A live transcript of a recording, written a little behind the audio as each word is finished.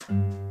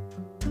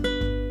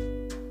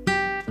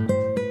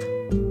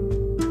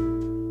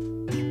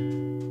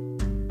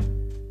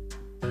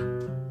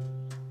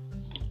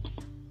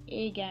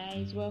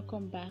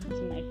welcome back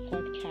to my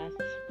podcast.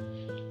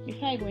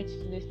 Before I go into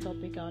today's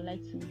topic, I would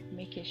like to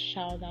make a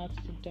shout out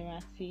to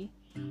Dorothy.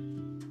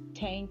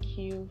 Thank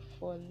you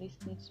for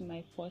listening to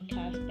my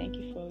podcast. Thank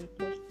you for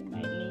reposting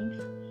my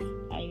links.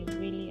 I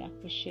really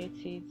appreciate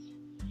it.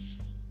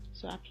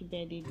 So happy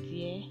birthday,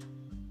 dear.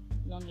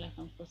 Long life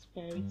and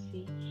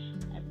prosperity.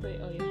 I pray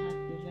all your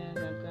heart desires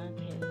are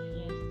granted.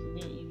 Yes,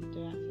 today is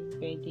Dorothy's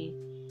birthday.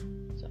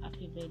 So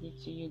happy birthday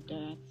to you,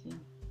 Dorothy.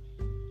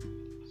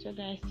 So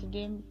guys,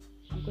 today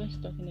I'm going to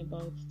be talking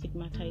about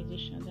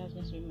stigmatization. That's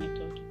going to be my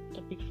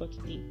topic for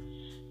today.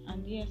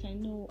 And yes, I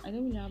know I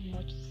don't really have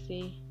much to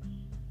say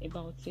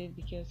about it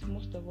because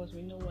most of us,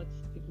 we know what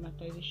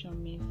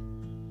stigmatization means.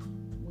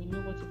 We know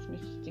what it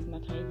means to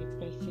stigmatize a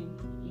person.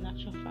 In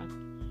actual fact,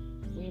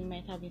 we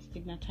might have been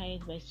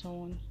stigmatized by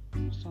some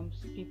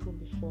people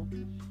before.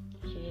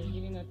 So there's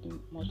really not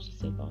much to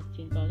say about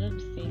it. But I'll just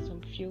be saying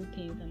some few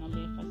things and I'll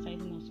be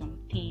emphasizing on some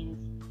things.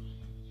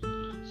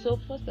 So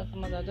first and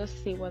foremost, I'll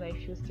just say what I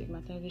feel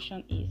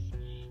stigmatization is.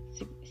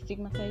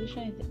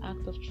 Stigmatization is the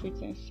act of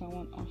treating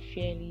someone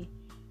unfairly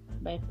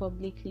by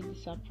publicly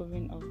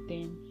disapproving of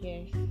them.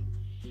 Yes,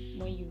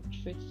 when you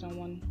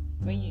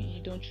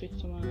don't treat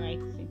someone right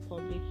in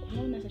public,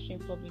 not necessarily in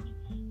public,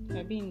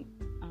 might be in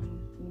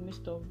the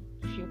midst of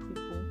few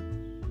people.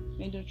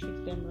 When you don't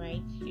treat them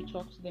right, you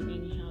talk to them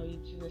anyhow, you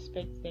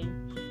disrespect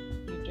them,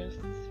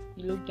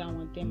 you look down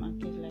on them and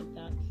things like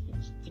that.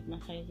 It's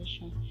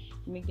stigmatization.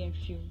 You make them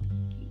feel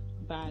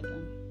bad,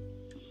 and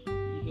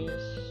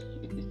yes,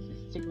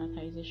 it's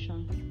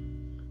stigmatization.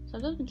 So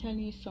I've just been telling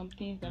you some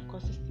things that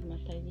causes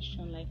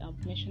stigmatization, like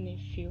I've mentioned a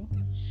few,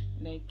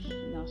 like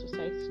in our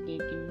society today,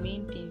 the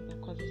main things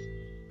that causes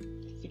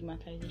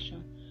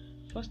stigmatization.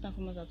 First and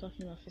foremost, I'm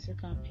talking about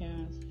physical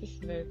appearance. This is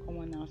very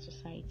common in our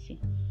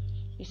society.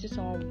 You see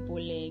someone with bow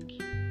leg,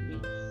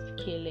 with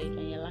scale leg,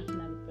 and you're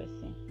laughing at the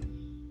person.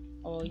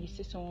 Or you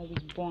see someone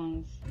with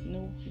buns.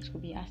 It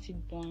could be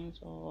acid buns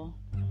or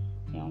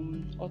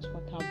hot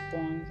water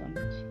buns,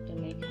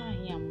 and you're like,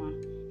 yeah, ma,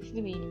 see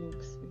the way he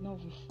looks, it's not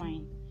even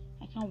fine.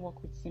 I can't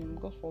work with him,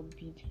 God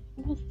forbid.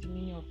 What's the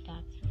meaning of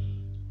that?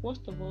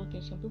 Worst of all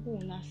things, some people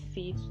will not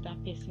say it to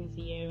that person's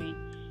hearing.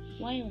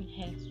 Why on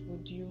earth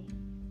would you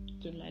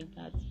do like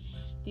that?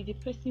 The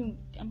person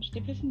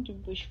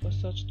didn't wish for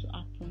such to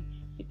happen.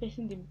 The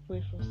person didn't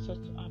pray for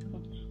such to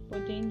happen.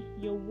 But then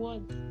your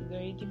words is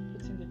already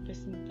putting the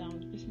person down.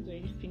 The person is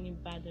already feeling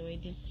bad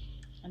already.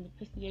 And the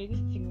person, you're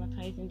already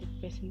stigmatizing the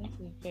person. That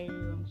is very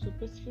wrong. So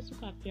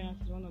physical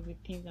appearance is one of the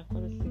things that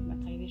causes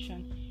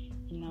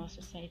stigmatization in our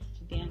society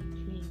today. And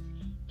please,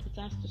 it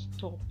has to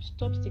stop.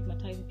 Stop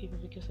stigmatizing people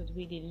because of the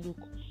way they look.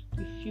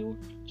 You feel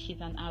she's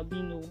an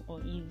albino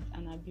or is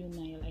an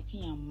albino, you're like,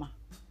 yeah, ma,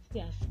 see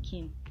their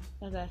skin.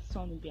 That's that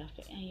son will be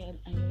affected, and you're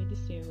already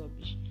saying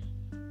rubbish.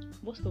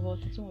 Most of all,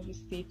 some of you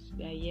say it to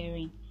their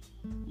hearing.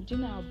 Do you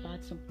know how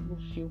bad some people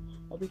feel?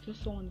 Or because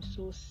someone is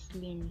so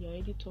slim, you're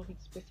already talking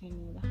to this person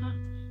and you're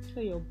like, so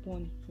your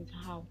bone is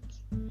out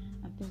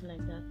and things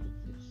like that.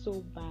 It's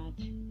so bad.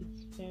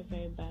 It's very,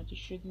 very bad. You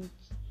shouldn't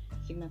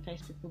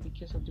stigmatize people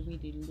because of the way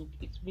they look.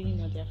 It's really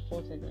not their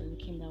fault that they're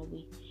looking that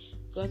way.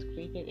 God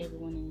created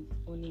everyone in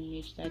his own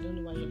image, so I don't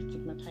know why you're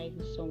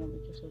stigmatizing someone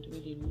because of the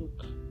way they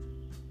look.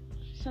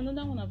 So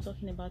another one I'm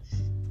talking about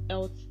is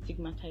health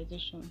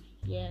stigmatization.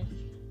 Yes,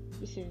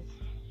 this is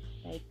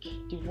like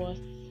the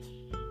worst.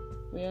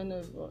 We all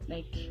know,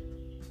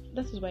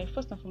 that is why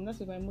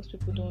most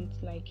people don't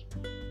like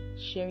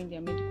sharing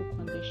their medical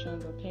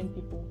conditions or telling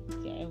people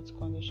their health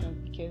conditions,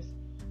 because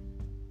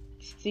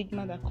the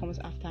stigma that comes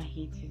after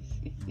it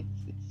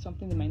it's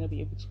something they might not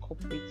be able to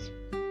cope with.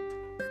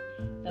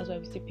 That's why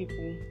we see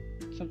people,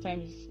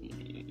 sometimes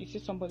you see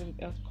somebody with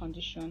health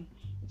condition.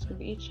 It could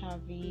be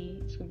HIV,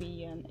 it could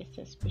be an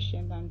SS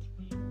patient, and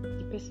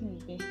the person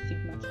is being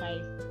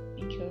stigmatized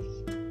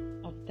because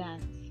of that.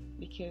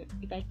 Because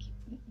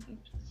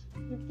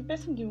the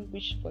person didn't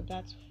wish for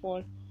that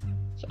to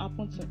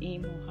happen to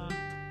him or her,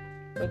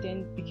 but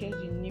then because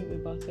you knew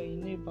about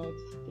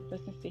the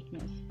person's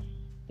sickness,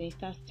 then you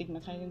start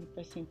stigmatizing the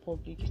person in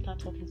public. You start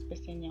talking to the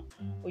person now,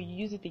 or you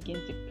use it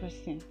against the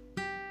person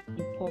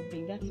in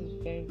public. That is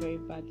very, very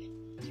bad.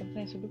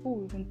 Sometimes some people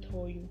will even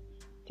tell you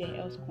their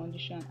health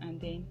condition,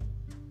 and then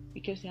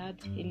because they had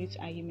a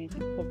little argument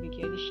in public,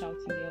 you're already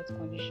shouting the health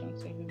condition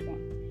to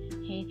everyone.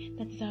 Hey,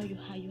 that is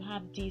how you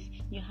have this,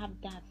 you have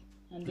that,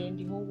 and then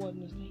the whole world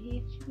knows that,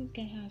 hey, this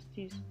guy has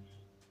this.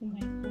 Oh my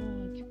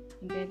God!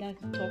 And then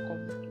that's the talk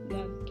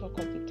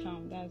of the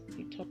town. That's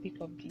the topic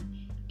of the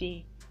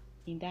day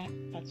in that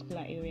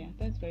particular area.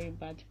 That's very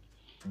bad.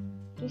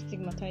 Don't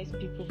stigmatize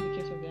people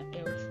because of their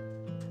health.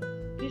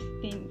 This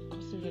thing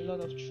causes a lot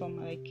of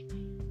trauma. Like,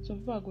 some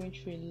people are going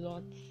through a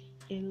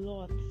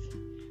lot.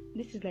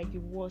 This is like the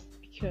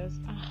worst, because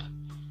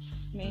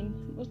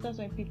that's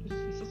why you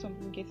see some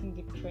people getting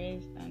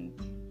depressed and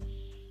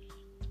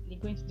they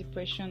go into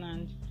depression,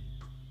 and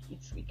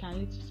it can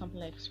lead to something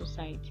like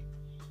suicide.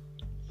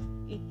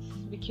 It's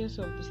because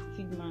of the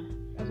stigma.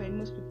 That's why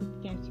most people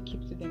tend to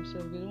keep to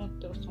themselves. They don't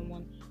want to tell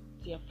someone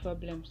their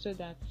problem, so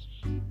that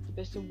the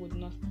person would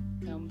not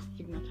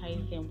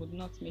stigmatize them, would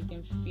not make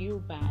them feel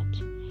bad.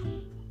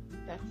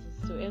 That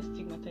is, so health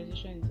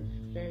stigmatization is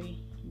a very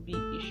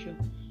big issue.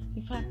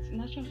 In fact, in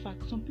actual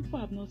fact, some people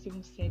have not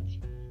even said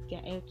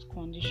their health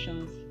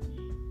conditions.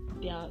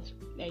 They are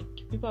like,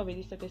 people have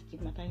already started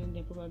stigmatizing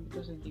them probably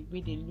because of the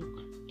way they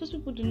look. Those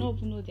people do not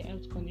even know their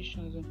health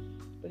conditions,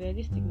 but they're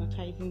already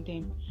stigmatizing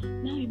them.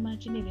 Now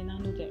imagine if they now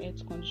know their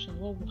health conditions,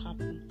 what will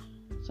happen?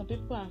 Some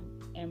people are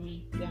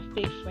they are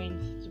fake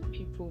friends to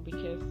people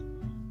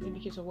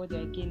because of what they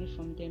are gaining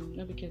from them,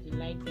 not because they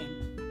like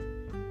them.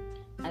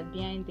 And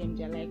behind them,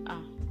 they're like,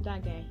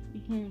 that guy,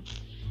 do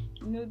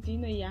you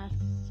know he has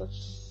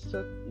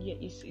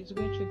he's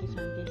going through this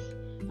and this.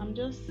 I'm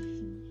just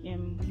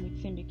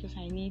with him because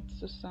I need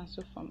so and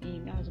so from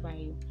him. That's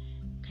why.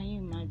 Can you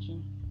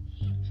imagine?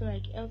 So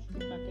like, health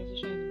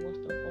stigmatization is the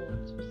worst of all.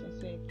 To be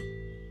sincere,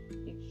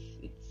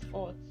 it's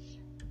hot.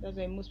 That's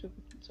why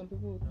some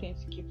people tend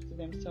to keep to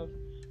themselves.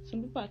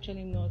 Some people are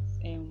actually not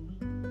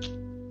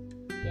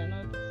they are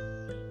not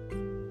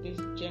this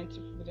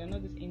gentle people. They are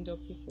not this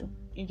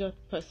indoor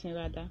person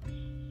rather.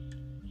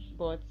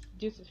 But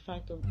due to the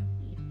fact that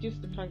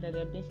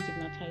they are being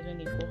stigmatized when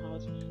they go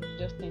out, they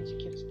just tend to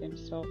keep to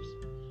themselves.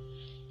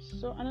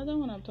 So another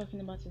one I'm talking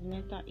about is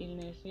mental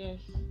illness. Yes,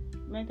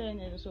 mental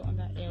illness is also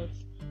under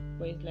health,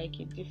 but it's like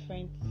a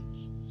different.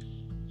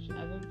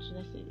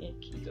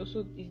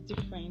 It's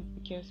different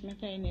because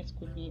mental illness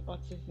could be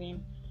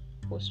autism,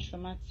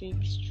 post-traumatic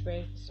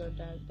stress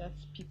disorder,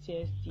 that's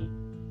PTSD.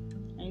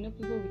 I know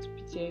people with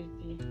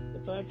PTSD,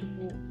 they're probably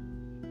people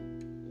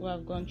who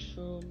have gone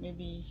through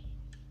maybe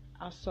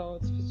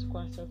assault, physical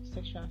assault,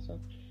 sexual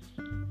assault.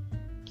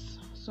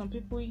 Some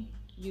people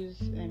use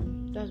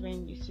that's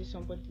when you see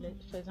somebody,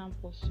 like, for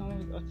example, someone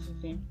with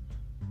autism.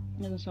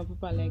 Some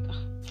people are like,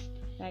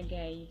 that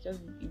guy,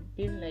 he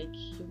behave like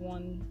he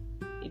won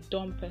a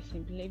dumb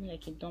person, behaving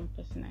like a dumb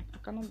person. I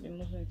cannot be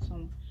moving with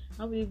someone.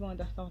 I would even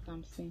understand what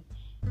I'm saying.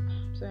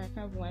 So I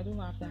don't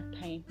have that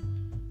time.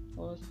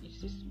 Or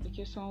it's just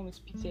because someone with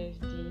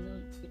PTSD,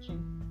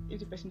 if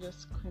the person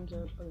just screams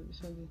all of a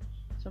sudden.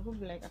 Some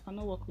people like, I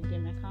cannot work with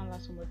them. I can't allow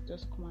somebody to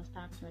just come and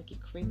start acting like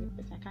a crazy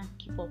person. I can't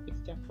keep up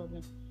with their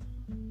problem.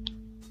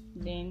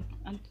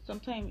 And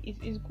sometimes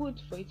it's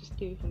good for you to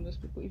stay away from those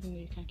people, even though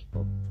you can't keep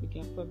up with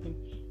their problem.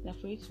 Like,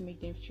 for you to make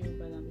them feel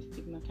bad and be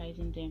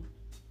stigmatizing them.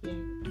 Yeah,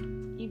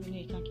 even though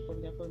you can't keep up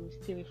with their problem,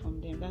 stay away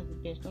from them. That's the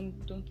best.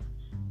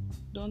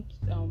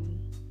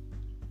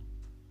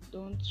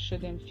 Don't show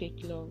them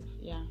fake love.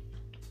 Yeah.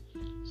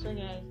 So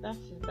guys,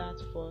 that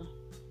for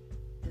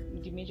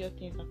the major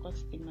things that cause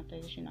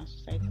stigmatization in our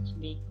society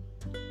today.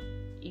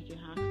 If you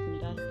ask me,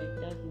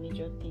 that's the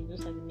major thing.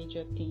 Those are the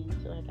major things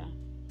rather.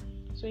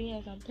 So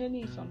yes, I'm telling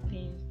you some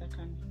things that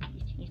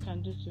you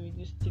can do to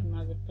reduce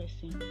stigma as a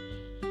person.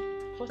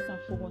 First and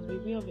foremost, be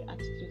aware of your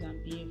attitude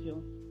and behavior.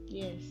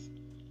 Yes,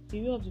 be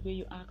aware of the way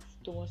you act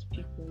towards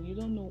people. You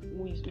don't know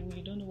who is who.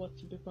 You don't know what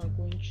people are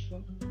going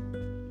through.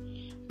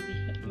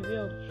 Be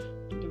aware of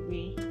the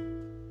way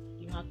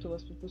you act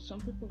towards people. Some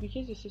people,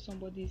 because you see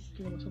somebody is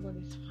slim or somebody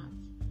is fat,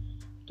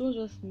 don't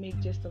just make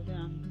jest of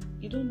them.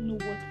 You don't know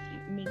what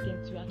made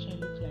them to actually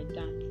look like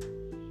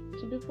that.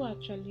 Some people are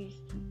actually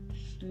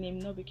slim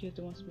not because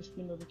they want to be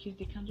slim, but because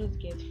they can't just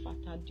get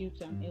fatter due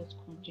to an health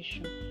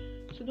condition.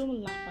 So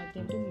don't laugh at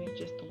them, don't make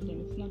jest of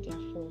them. It's not their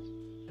fault.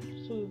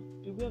 So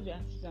beware of your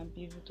attitude and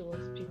behavior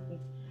towards people.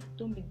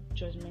 Don't be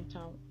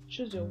judgmental.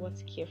 Choose your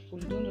words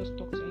carefully. Don't just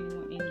talk to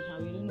anyone anyhow.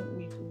 You don't know who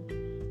is who.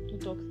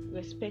 Don't talk.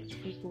 Respect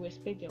people.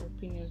 Respect their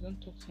opinions. Don't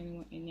talk to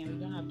anyone anyhow. You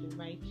don't have the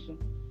right to.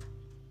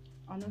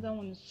 Another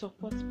one is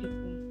support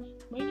people.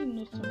 When you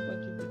know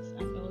somebody with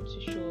an health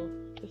issue or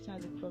person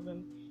has a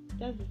problem,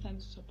 that's the time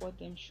to support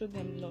them, show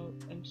them love,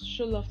 and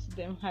show love to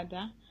them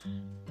rather,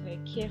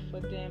 like care for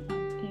them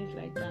and things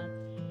like that.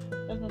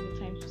 That's not the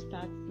time to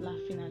start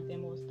laughing at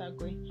them or start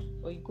going,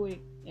 or you go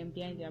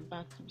behind their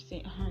back to be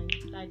saying,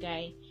 that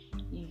guy,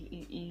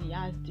 he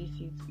has this,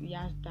 he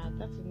has that.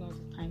 That is not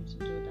the time to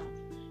do that.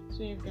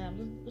 So yes, guys,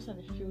 those are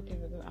the few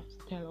things that I have to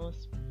tell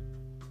us.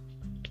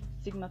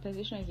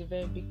 Stigmatization is a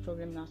very big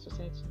problem in our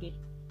society today.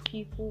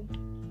 People,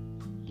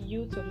 the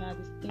youth of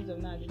nowadays, things of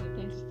nowadays,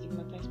 they tend to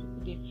stigmatize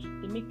people.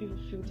 They make people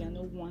feel they are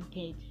not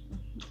wanted.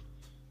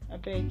 I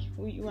beg,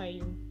 who are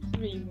you? What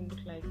do you even look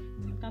like?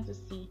 You can't to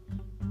see.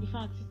 In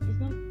fact, it's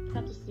not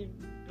can't to see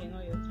you're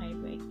not your type.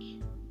 Like,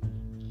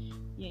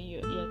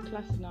 yeah, your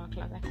class is not a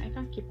class. I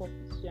can't keep up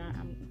with you. I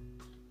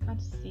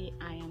can't see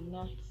I am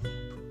not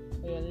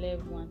on your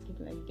level and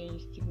things like that. You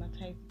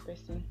stigmatize the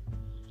person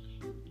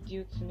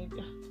due to maybe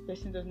the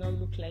person does not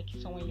look like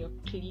someone in your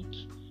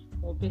clique,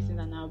 or person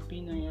an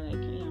albino. You're like,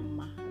 I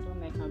don't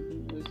like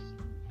albinos.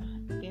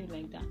 Things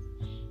like that.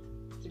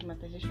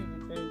 Stigmatization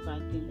is a very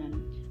bad thing,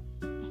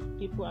 and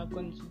people are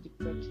going into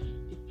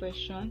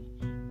depression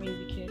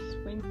because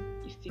when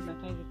you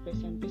stigmatize the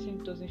person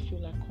doesn't feel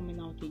like coming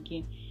out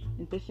again, and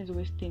the person is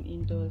always staying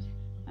indoors,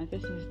 and the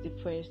person is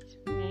depressed.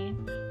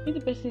 If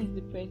the person is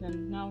depressed, and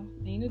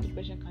you know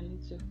depression can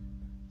lead to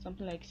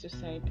something like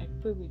suicide. I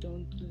pray we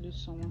don't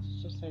lose someone to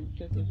suicide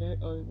because it's a very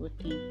horrible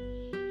thing.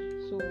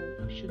 So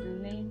we should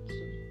learn to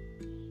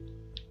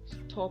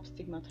stop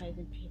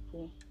stigmatizing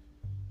people.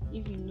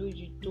 If you know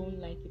you don't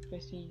like the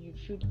person, you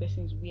feel the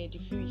person is weird,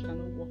 you feel you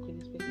cannot work with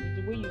this person, it's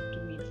the way you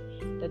do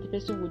it that the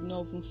person would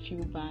not even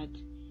feel bad,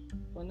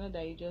 but not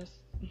that you just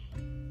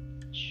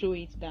show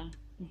it that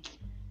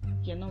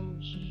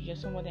you're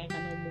somebody I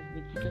cannot move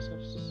with because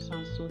of so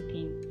and so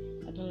thing.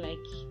 I don't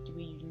like the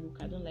way you look.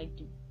 I don't like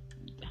you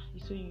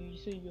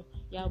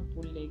have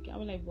bow leg. I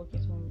would like working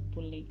with someone with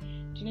bow leg.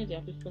 Do you know there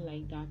are people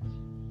like that?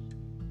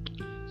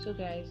 So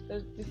guys,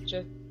 these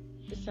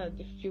are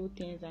the few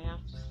things I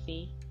have to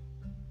say.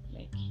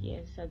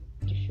 These are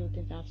the few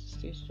things I have to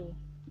say. So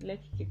let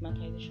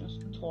stigmatization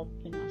stop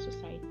in our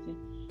society.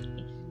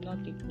 It is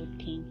not a good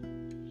thing.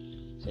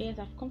 So yes,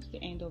 I've come to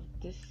the end of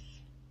this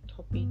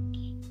topic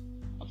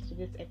of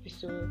today's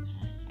episode.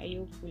 I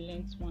hope we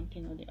learned one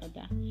thing or the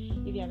other.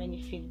 If you have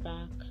any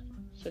feedback,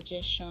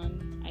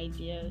 suggestion,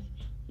 ideas,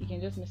 you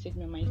can just message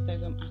me on my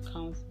Instagram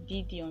account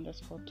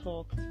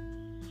dd_talks.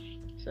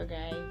 So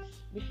guys,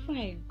 before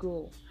I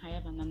go, I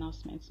have an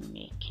announcement to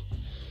make.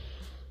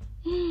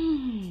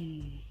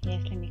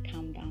 Yes, let me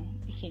calm down.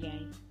 Okay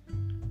guys,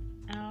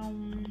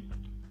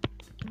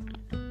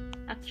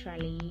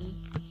 actually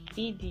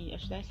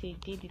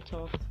DD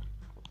Talks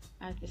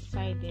has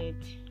decided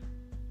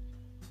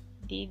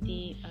to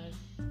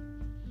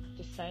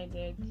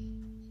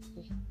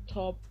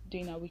stop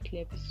doing our weekly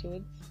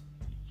episodes.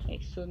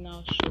 So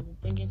now she'll be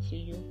bringing to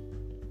you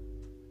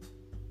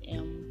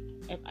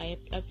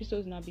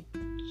episodes now be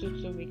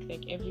 2 weeks,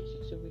 every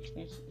 2 weeks.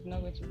 Next, it's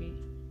not going to be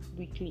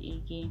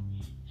weekly again.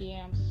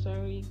 Yeah, I'm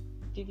sorry.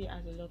 Didi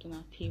has a lot on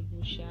her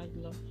table. She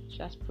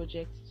has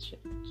projects. She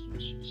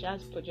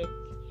has projects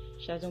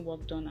she hasn't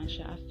worked on, and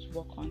she has to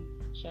work on.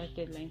 She has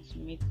deadlines to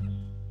meet,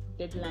 and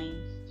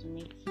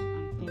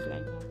things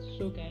like that.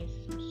 So guys,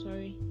 I'm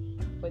sorry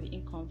for the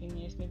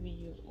inconvenience. Maybe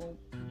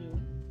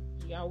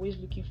you're always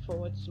looking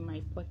forward to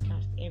my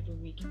podcast every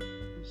week.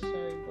 I'm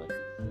sorry, but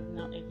it's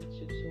now every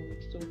 2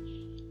 weeks. So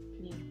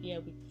please bear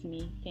with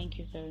me. Thank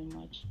you very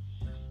much.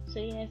 So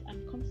yes,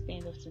 I've come to the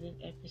end of today's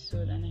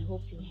episode, and I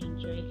hope you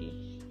enjoyed it.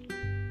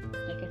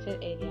 Like I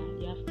said earlier,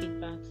 you have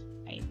feedbacks,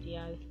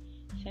 ideas,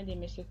 send a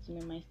message to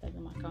me on my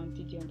Instagram account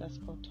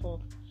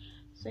dd_talk.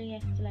 So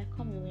yes, till I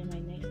come your way in my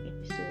next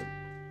episode,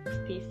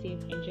 stay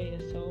safe, enjoy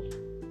yourself,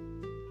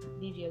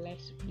 live your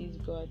life to please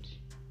God,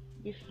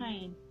 be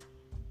fine,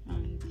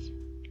 and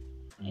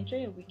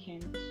enjoy your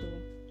weekend. So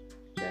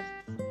just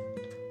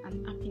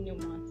an happy new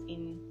month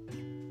in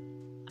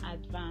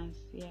advance.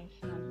 Yes,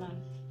 in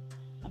advance.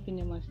 Happy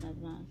new month in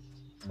advance.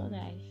 So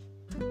guys,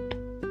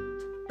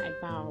 I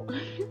bow.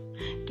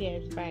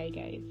 Yes, bye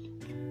guys.